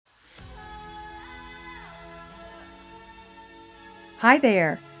Hi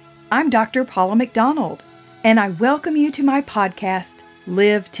there, I'm Dr. Paula McDonald, and I welcome you to my podcast,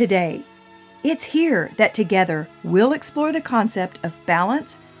 Live Today. It's here that together we'll explore the concept of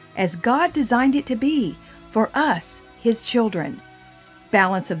balance as God designed it to be for us, His children.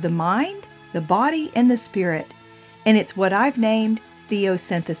 Balance of the mind, the body, and the spirit. And it's what I've named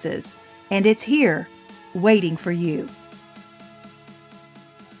Theosynthesis, and it's here waiting for you.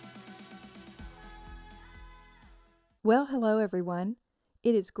 Well, hello everyone.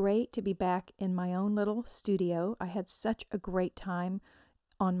 It is great to be back in my own little studio. I had such a great time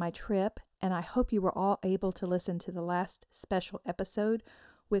on my trip, and I hope you were all able to listen to the last special episode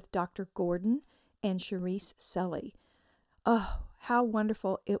with Dr. Gordon and Cherise Selly. Oh, how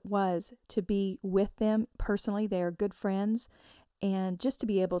wonderful it was to be with them personally. They are good friends, and just to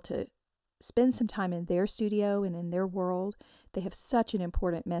be able to spend some time in their studio and in their world. They have such an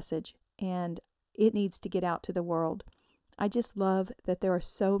important message, and it needs to get out to the world. I just love that there are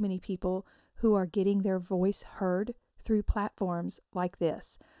so many people who are getting their voice heard through platforms like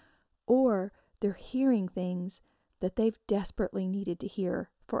this, or they're hearing things that they've desperately needed to hear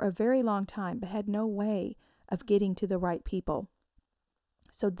for a very long time, but had no way of getting to the right people.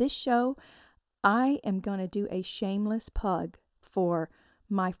 So this show, I am going to do a shameless plug for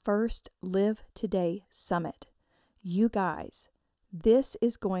my first Live Today Summit. You guys, this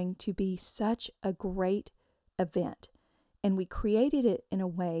is going to be such a great event. And we created it in a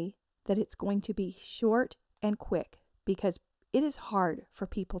way that it's going to be short and quick because it is hard for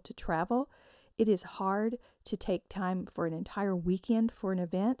people to travel. It is hard to take time for an entire weekend for an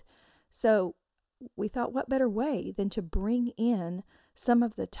event. So we thought, what better way than to bring in some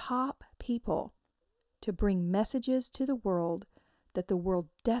of the top people to bring messages to the world that the world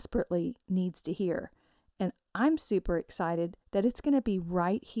desperately needs to hear. And I'm super excited that it's going to be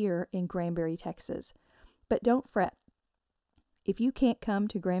right here in Granbury, Texas. But don't fret. If you can't come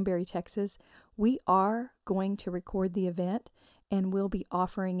to Granbury, Texas, we are going to record the event and we'll be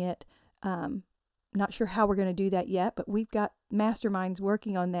offering it. Not sure how we're going to do that yet, but we've got masterminds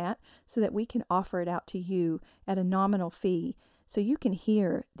working on that so that we can offer it out to you at a nominal fee so you can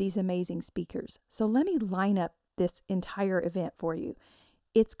hear these amazing speakers. So let me line up this entire event for you.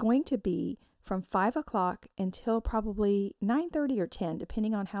 It's going to be from 5 o'clock until probably 9:30 or 10,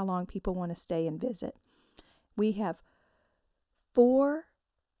 depending on how long people want to stay and visit. We have 4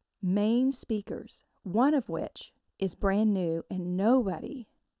 main speakers, one of which is brand new and nobody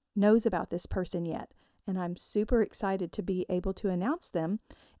knows about this person yet. And I'm super excited to be able to announce them,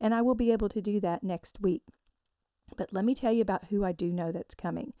 and I will be able to do that next week. But let me tell you about who I do know that's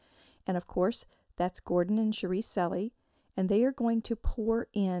coming. And of course, that's Gordon and Cherise Selly, and they are going to pour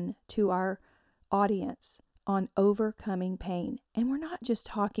in to our audience on overcoming pain. And we're not just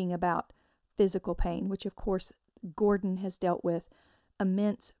talking about physical pain, which of course Gordon has dealt with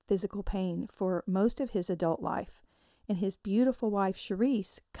immense physical pain for most of his adult life. And his beautiful wife,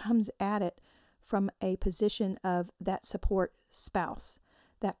 Cherise, comes at it from a position of that support spouse,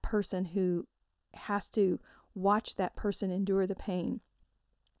 that person who has to watch that person endure the pain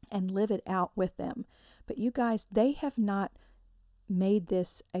and live it out with them. But you guys, they have not made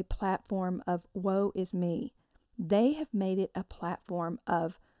this a platform of woe is me. They have made it a platform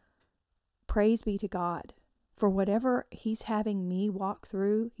of praise be to God. For whatever He's having me walk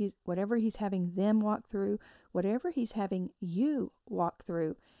through, whatever He's having them walk through, whatever He's having you walk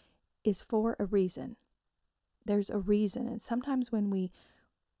through is for a reason. There's a reason. And sometimes when we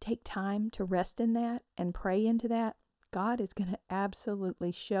take time to rest in that and pray into that, God is going to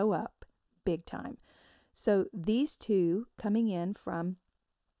absolutely show up big time. So these two coming in from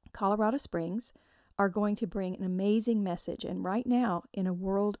Colorado Springs are going to bring an amazing message. And right now, in a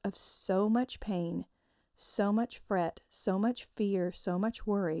world of so much pain, so much fret, so much fear, so much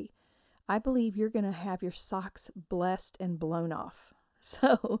worry, I believe you're going to have your socks blessed and blown off.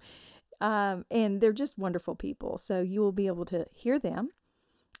 So, and they're just wonderful people. So you will be able to hear them.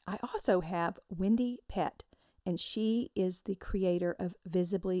 I also have Wendy Pett, and she is the creator of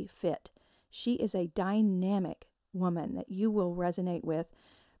Visibly Fit. She is a dynamic woman that you will resonate with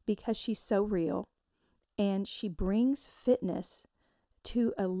because she's so real, and she brings fitness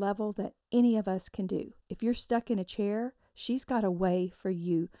to a level that any of us can do. If you're stuck in a chair, she's got a way for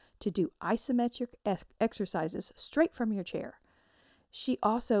you to do isometric exercises straight from your chair. She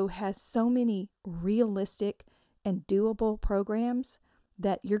also has so many realistic and doable programs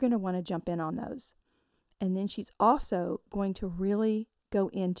that you're going to want to jump in on those. And then she's also going to really go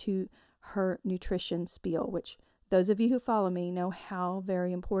into her nutrition spiel, which those of you who follow me know how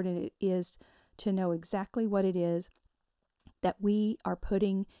very important it is to know exactly what it is that we are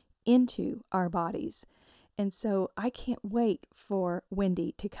putting into our bodies. And so I can't wait for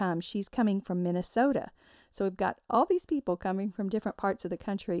Wendy to come. She's coming from Minnesota. So we've got all these people coming from different parts of the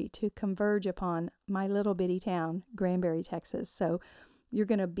country to converge upon my little bitty town, Granbury, Texas. So you're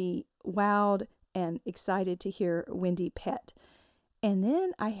going to be wowed and excited to hear Wendy Pett. And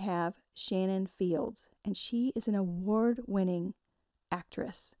then I have Shannon Fields, and she is an award-winning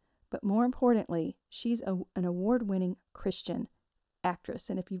actress. But more importantly, she's an award-winning Christian actress.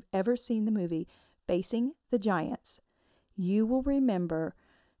 And if you've ever seen the movie Facing the Giants, you will remember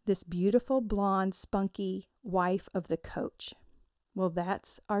this beautiful, blonde, spunky wife of the coach. Well,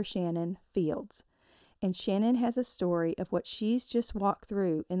 that's our Shannon Fields. And Shannon has a story of what she's just walked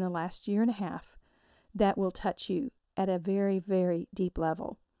through in the last year and a half that will touch you at a very, very deep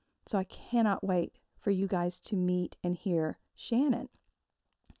level. So I cannot wait for you guys to meet and hear Shannon.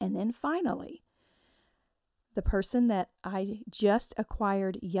 And then finally, the person that I just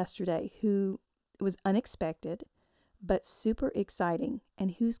acquired yesterday, who was unexpected but super exciting, and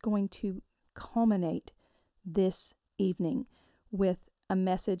who's going to culminate this evening with a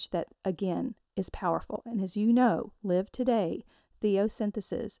message that, again, is powerful. And as you know, Live Today,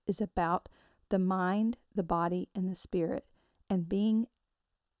 Theosynthesis, is about the mind, the body, and the spirit, and being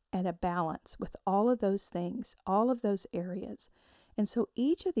at a balance with all of those things, all of those areas. And so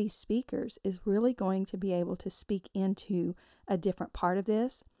each of these speakers is really going to be able to speak into a different part of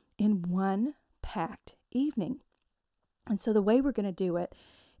this in one packed evening. And so the way we're going to do it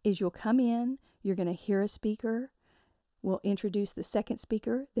is you'll come in, you're going to hear a speaker, we'll introduce the second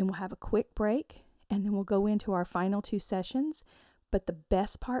speaker, then we'll have a quick break, and then we'll go into our final two sessions. But the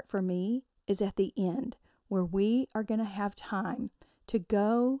best part for me is at the end, where we are going to have time to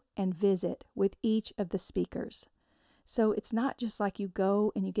go and visit with each of the speakers. So it's not just like you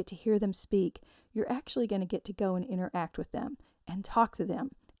go and you get to hear them speak. You're actually going to get to go and interact with them and talk to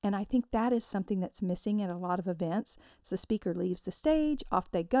them. And I think that is something that's missing at a lot of events. So the speaker leaves the stage,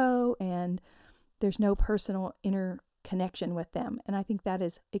 off they go, and there's no personal interconnection with them. And I think that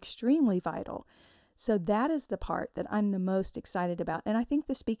is extremely vital. So that is the part that I'm the most excited about. And I think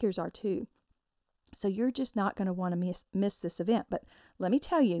the speakers are too. So you're just not going to want to miss this event. But let me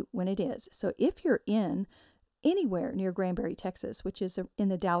tell you when it is. So if you're in anywhere near Granbury, Texas, which is in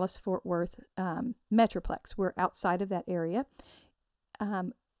the Dallas-Fort Worth Metroplex, we're outside of that area,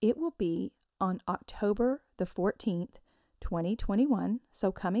 it will be on October the 14th, 2021,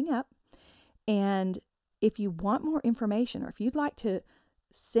 so coming up. And if you want more information, or if you'd like to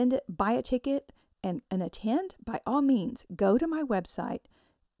buy a ticket and attend, by all means, go to my website,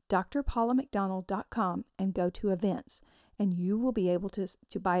 drpaulamcdonald.com, and go to events, and you will be able to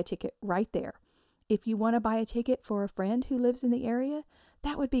buy a ticket right there. If you want to buy a ticket for a friend who lives in the area,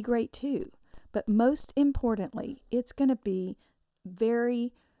 that would be great too. But most importantly, it's going to be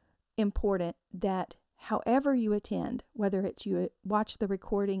very important that however you attend, whether it's you watch the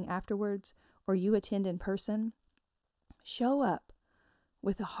recording afterwards or you attend in person, show up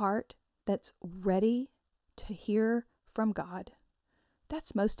with a heart that's ready to hear from God.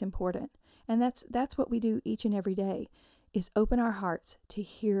 That's most important. And that's what we do each and every day, is open our hearts to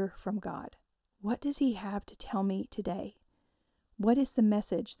hear from God. What does He have to tell me today? What is the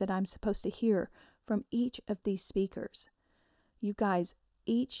message that I'm supposed to hear from each of these speakers? You guys,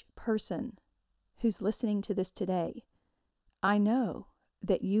 each person who's listening to this today, I know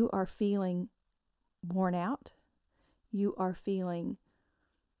that you are feeling worn out. You are feeling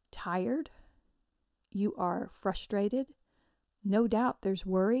tired. You are frustrated. No doubt there's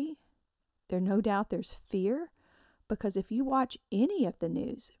worry. No doubt there's fear. Because if you watch any of the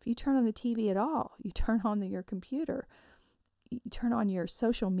news, if you turn on the TV at all, you turn on your computer, you turn on your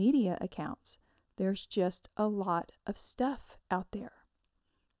social media accounts, there's just a lot of stuff out there.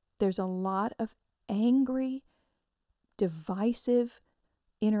 There's a lot of angry, divisive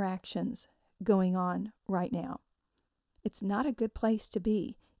interactions going on right now. It's not a good place to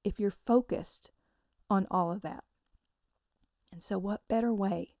be if you're focused on all of that. And so what better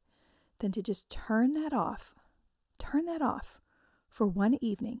way than to just turn that off for one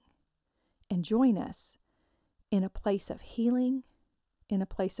evening and join us in a place of healing, in a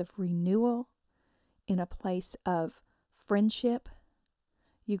place of renewal, in a place of friendship.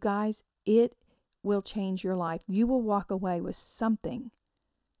 You guys, it will change your life. You will walk away with something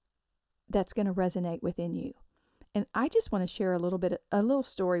that's going to resonate within you. And I just want to share a little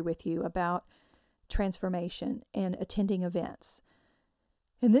story with you about transformation and attending events.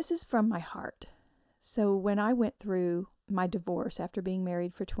 And this is from my heart. So when I went through my divorce after being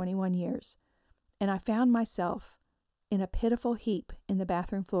married for 21 years, and I found myself in a pitiful heap in the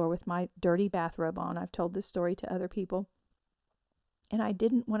bathroom floor with my dirty bathrobe on. I've told this story to other people. And I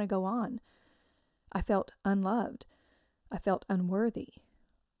didn't want to go on. I felt unloved. I felt unworthy.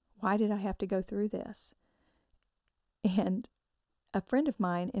 Why did I have to go through this? And a friend of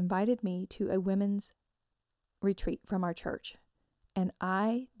mine invited me to a women's retreat from our church, and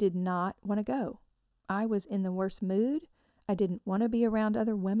I did not want to go. I was in the worst mood. I didn't want to be around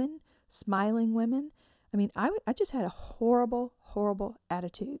other women, smiling women. I mean, I just had a horrible, horrible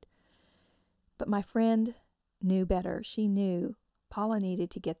attitude. But my friend knew better. She knew Paula needed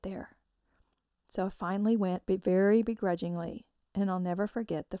to get there. So I finally went, but very begrudgingly. And I'll never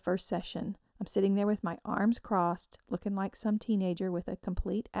forget the first session. I'm sitting there with my arms crossed, looking like some teenager with a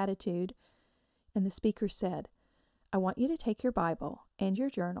complete attitude. And the speaker said, I want you to take your Bible and your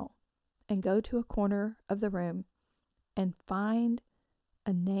journal and go to a corner of the room and find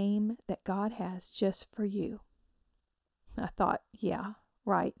a name that God has just for you. I thought, yeah,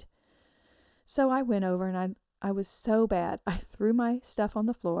 right. So I went over and I was so bad. I threw my stuff on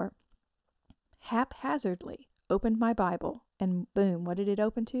the floor, haphazardly opened my Bible, and boom, what did it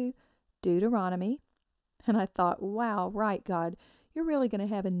open to? Deuteronomy. And I thought, wow, right, God, you're really going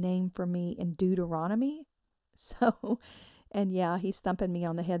to have a name for me in Deuteronomy? So, and yeah, he's thumping me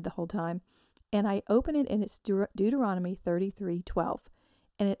on the head the whole time. And I open it, and it's Deuteronomy 33:12.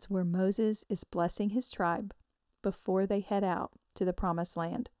 And it's where Moses is blessing his tribe before they head out to the promised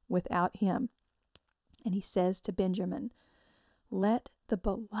land without him. And he says to Benjamin, let the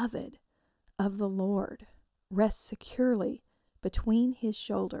beloved of the Lord rest securely between his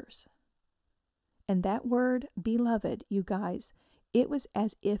shoulders. And that word, beloved, you guys, it was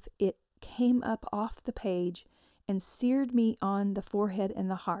as if it came up off the page and seared me on the forehead and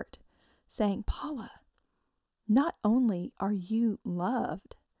the heart, saying, Paula, not only are you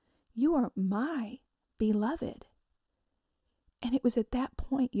loved, you are my beloved. And it was at that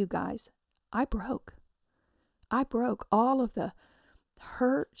point, you guys, I broke. All of the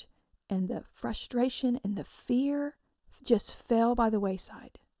hurt and the frustration and the fear just fell by the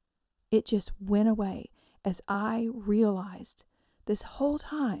wayside. It just went away as I realized this whole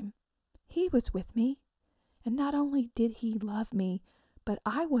time he was with me. And not only did he love me, but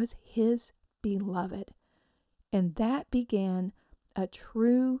I was his beloved. And that began a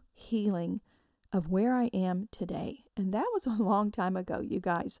true healing of where I am today. And that was a long time ago, you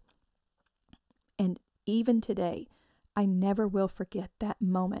guys. And even today, I never will forget that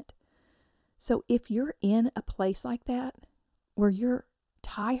moment. So if you're in a place like that, where you're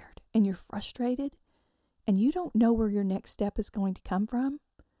tired and you're frustrated, and you don't know where your next step is going to come from,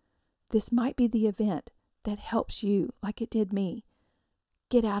 this might be the event that helps you, like it did me,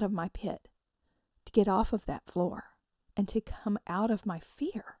 get out of my pit, to get off of that floor, and to come out of my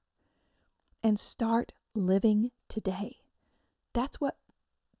fear and start living today. That's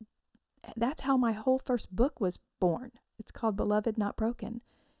how my whole first book was born. It's called Beloved Not Broken.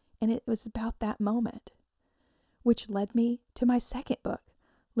 And it was about that moment, which led me to my second book,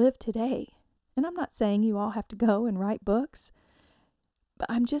 Live Today. And I'm not saying you all have to go and write books, but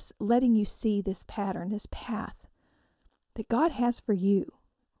I'm just letting you see this pattern, this path that God has for you.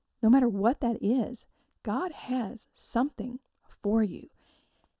 No matter what that is, God has something for you.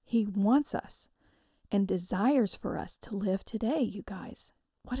 He wants us and desires for us to live today, you guys.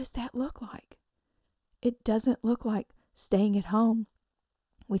 What does that look like? It doesn't look like staying at home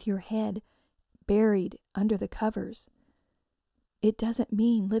with your head buried under the covers. It doesn't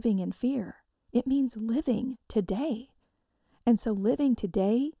mean living in fear. It means living today. And so living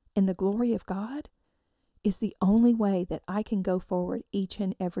today in the glory of God is the only way that I can go forward each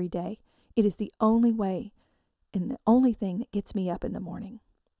and every day. It is the only way and the only thing that gets me up in the morning.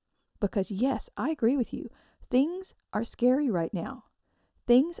 Because yes, I agree with you. Things are scary right now.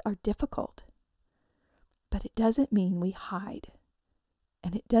 Things are difficult. But it doesn't mean we hide.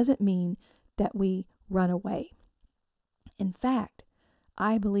 And it doesn't mean that we run away. In fact,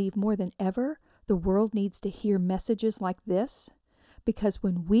 I believe more than ever, the world needs to hear messages like this, because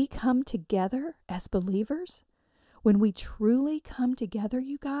when we come together as believers, when we truly come together,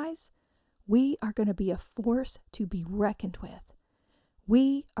 you guys, we are going to be a force to be reckoned with.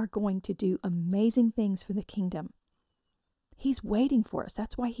 We are going to do amazing things for the kingdom. He's waiting for us.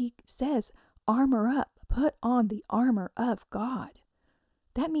 That's why he says, armor up, put on the armor of God.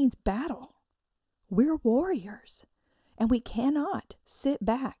 That means battle. We're warriors, and we cannot sit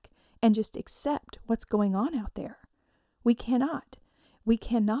back and just accept what's going on out there. We cannot. We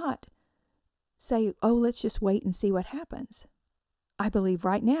cannot say, oh, let's just wait and see what happens. I believe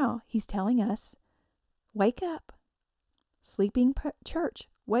right now he's telling us, wake up, sleeping church,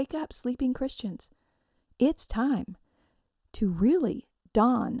 wake up, sleeping Christians. It's time to really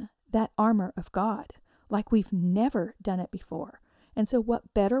don that armor of God like we've never done it before. And so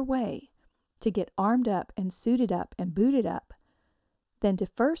what better way to get armed up and suited up and booted up than to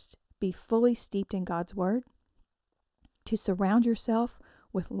first be fully steeped in God's Word, to surround yourself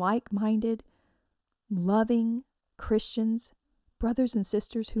with like-minded, loving Christians, brothers and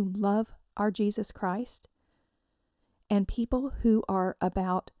sisters who love our Jesus Christ, and people who are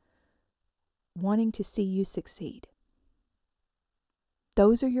about wanting to see you succeed.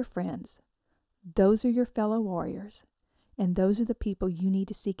 Those are your friends. Those are your fellow warriors. And those are the people you need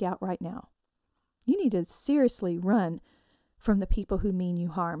to seek out right now. You need to seriously run from the people who mean you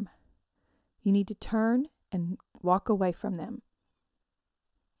harm. You need to turn and walk away from them.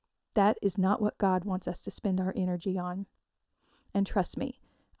 That is not what God wants us to spend our energy on. And trust me,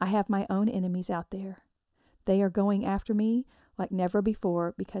 I have my own enemies out there. They are going after me like never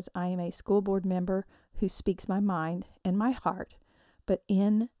before because I am a school board member who speaks my mind and my heart, but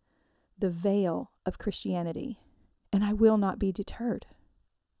in the veil of Christianity. And I will not be deterred.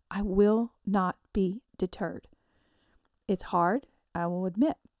 I will not be deterred. It's hard, I will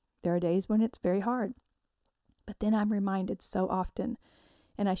admit. There are days when it's very hard. But then I'm reminded so often,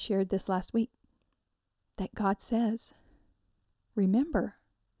 and I shared this last week, that God says, remember,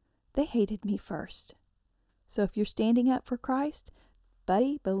 they hated me first. So if you're standing up for Christ,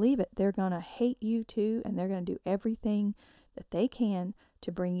 buddy, believe it, they're going to hate you too, and they're going to do everything that they can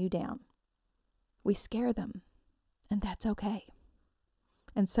to bring you down. We scare them, and that's okay.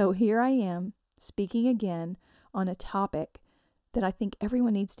 And so here I am, speaking again on a topic that I think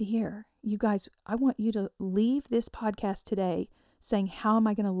everyone needs to hear. You guys, I want you to leave this podcast today saying, how am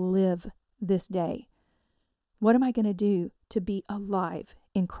I going to live this day? What am I going to do to be alive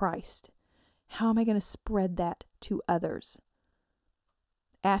in Christ? How am I going to spread that to others?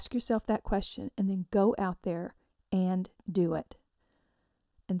 Ask yourself that question and then go out there and do it.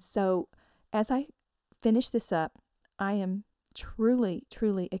 And so as I finish this up, I am truly,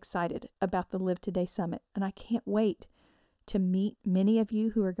 truly excited about the Live Today Summit. And I can't wait to meet many of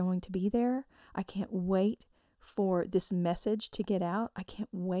you who are going to be there. I can't wait for this message to get out. I can't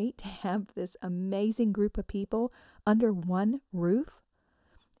wait to have this amazing group of people under one roof.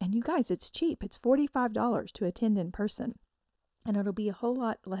 And you guys, it's cheap. It's $45 to attend in person. And it'll be a whole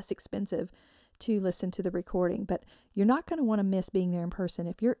lot less expensive to listen to the recording. But you're not going to want to miss being there in person.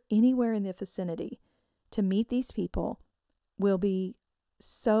 If you're anywhere in the vicinity, to meet these people will be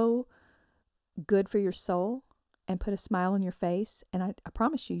so good for your soul and put a smile on your face. And I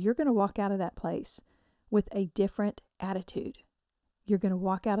promise you, you're going to walk out of that place with a different attitude. You're going to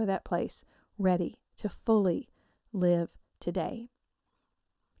walk out of that place ready to fully live today.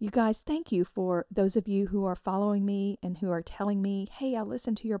 You guys, thank you for those of you who are following me and who are telling me, hey, I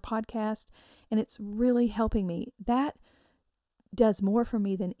listened to your podcast and it's really helping me. That does more for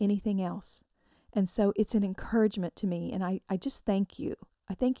me than anything else. And so it's an encouragement to me. And I just thank you.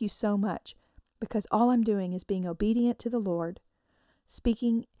 I thank you so much because all I'm doing is being obedient to the Lord,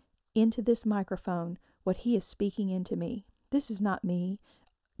 speaking into this microphone what He is speaking into me. This is not me,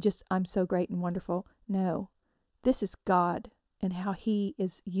 just I'm so great and wonderful. No, this is God and how He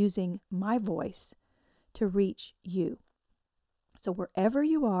is using my voice to reach you. So wherever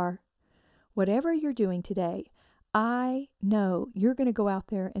you are, whatever you're doing today, I know you're going to go out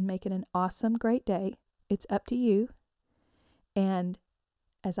there and make it an awesome, great day. It's up to you. And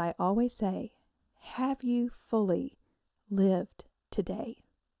as I always say, have you fully lived today?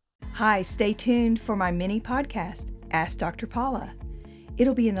 Hi, stay tuned for my mini podcast, Ask Dr. Paula.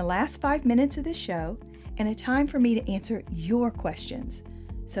 It'll be in the last 5 minutes of the show and a time for me to answer your questions.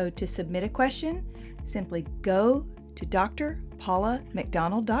 So to submit a question, simply go to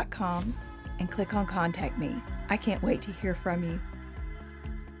drpaulamcdonald.com and click on Contact Me. I can't wait to hear from you.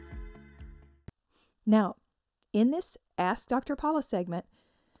 Now, in this Ask Dr. Paula segment,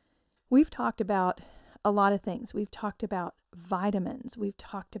 we've talked about a lot of things. We've talked about vitamins. We've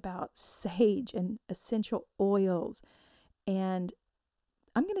talked about sage and essential oils. And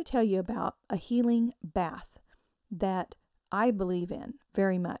I'm going to tell you about a healing bath that I believe in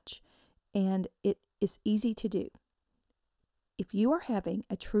very much. And it is easy to do. If you are having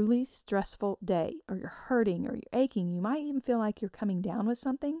a truly stressful day, or you're hurting, or you're aching, you might even feel like you're coming down with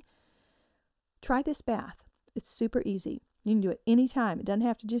something, try this bath. It's super easy. You can do it anytime. It doesn't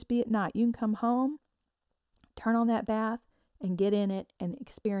have to just be at night. You can come home, turn on that bath, and get in it and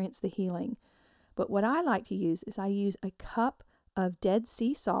experience the healing. But what I like to use is I use a cup of Dead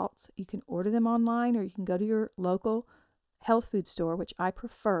Sea salts. You can order them online, or you can go to your local health food store, which I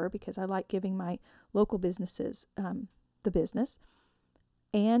prefer because I like giving my local businesses the business,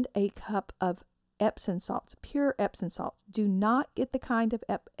 and a cup of Epsom salts, pure Epsom salts. Do not get the kind of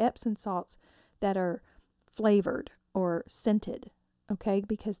Epsom salts that are flavored or scented. okay?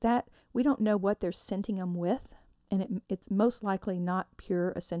 Because that we don't know what they're scenting them with, and it's most likely not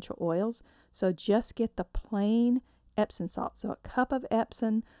pure essential oils. So just get the plain Epsom salt. So a cup of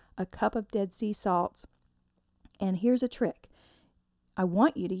Epsom, a cup of Dead Sea salts. And here's a trick. I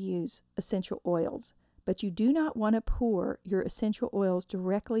want you to use essential oils, but you do not want to pour your essential oils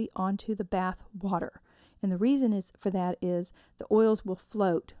directly onto the bath water. And the reason for that is the oils will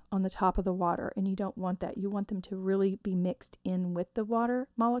float on the top of the water, and you don't want that. You want them to really be mixed in with the water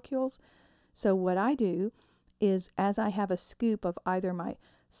molecules. So what I do is, as I have a scoop of either my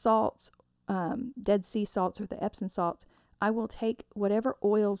salts, Dead Sea salts or the Epsom salts, I will take whatever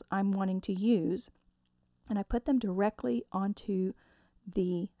oils I'm wanting to use, and I put them directly onto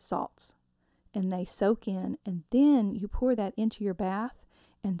the salts, and they soak in, and then you pour that into your bath,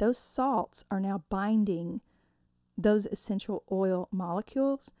 and those salts are now binding those essential oil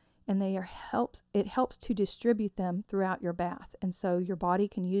molecules, and it helps to distribute them throughout your bath, and so your body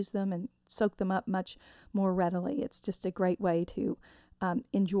can use them and soak them up much more readily. It's just a great way to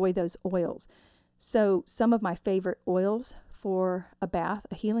enjoy those oils. So some of my favorite oils for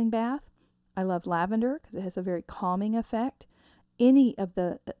a healing bath, I love lavender because it has a very calming effect. Any of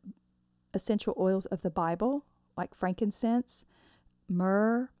the essential oils of the Bible, like frankincense,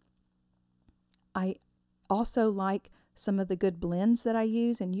 myrrh. I also like some of the good blends that I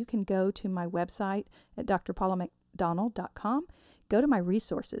use, and you can go to my website at drpaulamcdonald.com. Go to my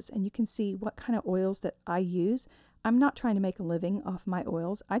resources, and you can see what kind of oils that I use. I'm not trying to make a living off my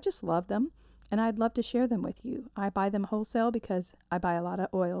oils. I just love them, and I'd love to share them with you. I buy them wholesale because I buy a lot of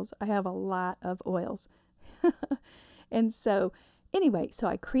oils. I have a lot of oils. And so anyway, so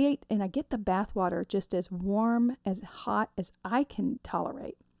I create and I get the bath water just as warm, as hot as I can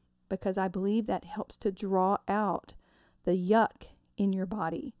tolerate, because I believe that helps to draw out the yuck in your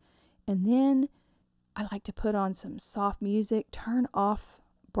body. And then I like to put on some soft music, turn off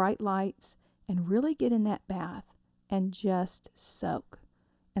bright lights, and really get in that bath and just soak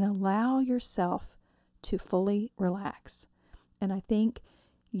and allow yourself to fully relax. And I think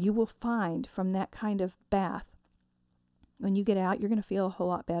you will find from that kind of bath, when you get out, you're going to feel a whole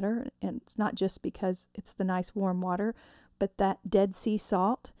lot better. And it's not just because it's the nice warm water, but that Dead Sea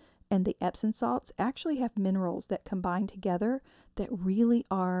salt and the Epsom salts actually have minerals that combine together that really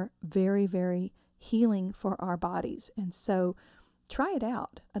are very, very healing for our bodies. And so try it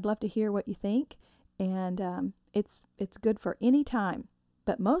out. I'd love to hear what you think. And it's good for any time.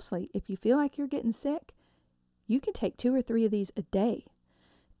 But mostly, if you feel like you're getting sick, you can take 2 or 3 of these a day.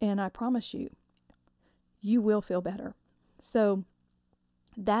 And I promise you, you will feel better. So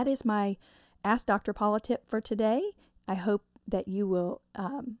that is my Ask Dr. Paula tip for today. I hope that you will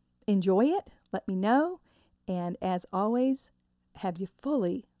enjoy it. Let me know. And as always, have you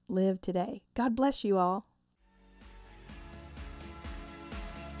fully lived today. God bless you all.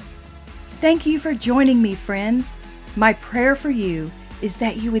 Thank you for joining me, friends. My prayer for you is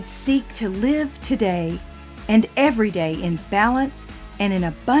that you would seek to live today and every day in balance and in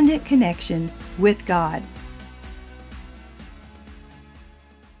abundant connection with God.